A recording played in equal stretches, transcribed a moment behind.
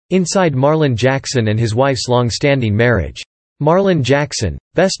Inside Marlon Jackson and his wife's long-standing marriage. Marlon Jackson,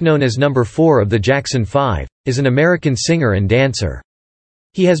 best known as number 4 of the Jackson 5, is an American singer and dancer.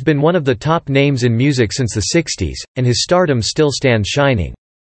 He has been one of the top names in music since the 60s, and his stardom still stands shining.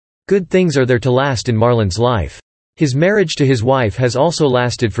 Good things are there to last in Marlon's life. His marriage to his wife has also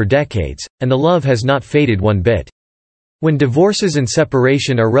lasted for decades, and the love has not faded one bit. When divorces and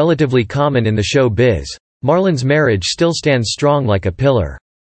separation are relatively common in the show biz, Marlon's marriage still stands strong like a pillar.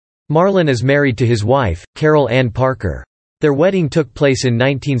 Marlon is married to his wife, Carol Ann Parker. Their wedding took place in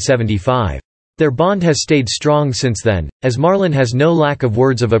 1975. Their bond has stayed strong since then, as Marlon has no lack of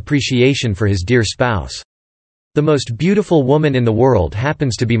words of appreciation for his dear spouse. "The most beautiful woman in the world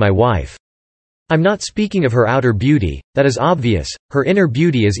happens to be my wife. I'm not speaking of her outer beauty, that is obvious, her inner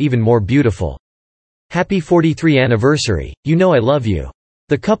beauty is even more beautiful. Happy 43 anniversary, you know I love you."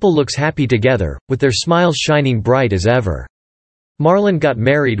 The couple looks happy together, with their smiles shining bright as ever. Marlon got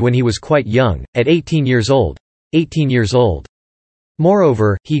married when he was quite young, at 18 years old.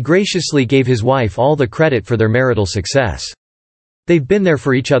 Moreover, he graciously gave his wife all the credit for their marital success. They've been there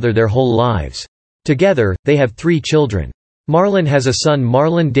for each other their whole lives. Together, they have 3 children. Marlon has a son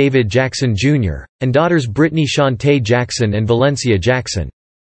Marlon David Jackson Jr., and daughters Brittany Shantae Jackson and Valencia Jackson.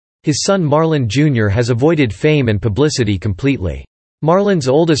 His son Marlon Jr. has avoided fame and publicity completely. Marlon's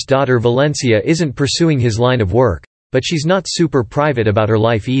oldest daughter Valencia isn't pursuing his line of work, but she's not super private about her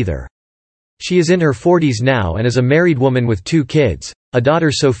life either. She is in her 40s now and is a married woman with 2 kids, a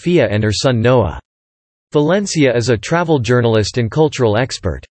daughter Sophia and her son Noah. Valencia is a travel journalist and cultural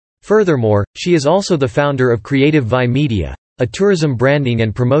expert. Furthermore, she is also the founder of Creative Vi Media, a tourism branding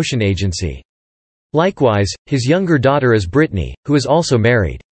and promotion agency. Likewise, his younger daughter is Brittany, who is also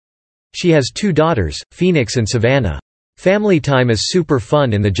married. She has 2 daughters, Phoenix and Savannah. Family time is super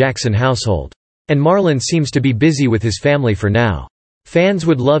fun in the Jackson household. And Marlon seems to be busy with his family for now. Fans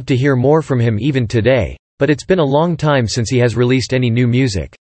would love to hear more from him even today, but it's been a long time since he has released any new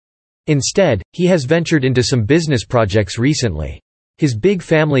music. Instead, he has ventured into some business projects recently. His big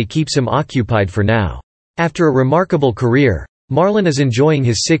family keeps him occupied for now. After a remarkable career, Marlon is enjoying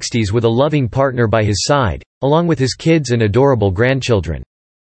his 60s with a loving partner by his side, along with his kids and adorable grandchildren.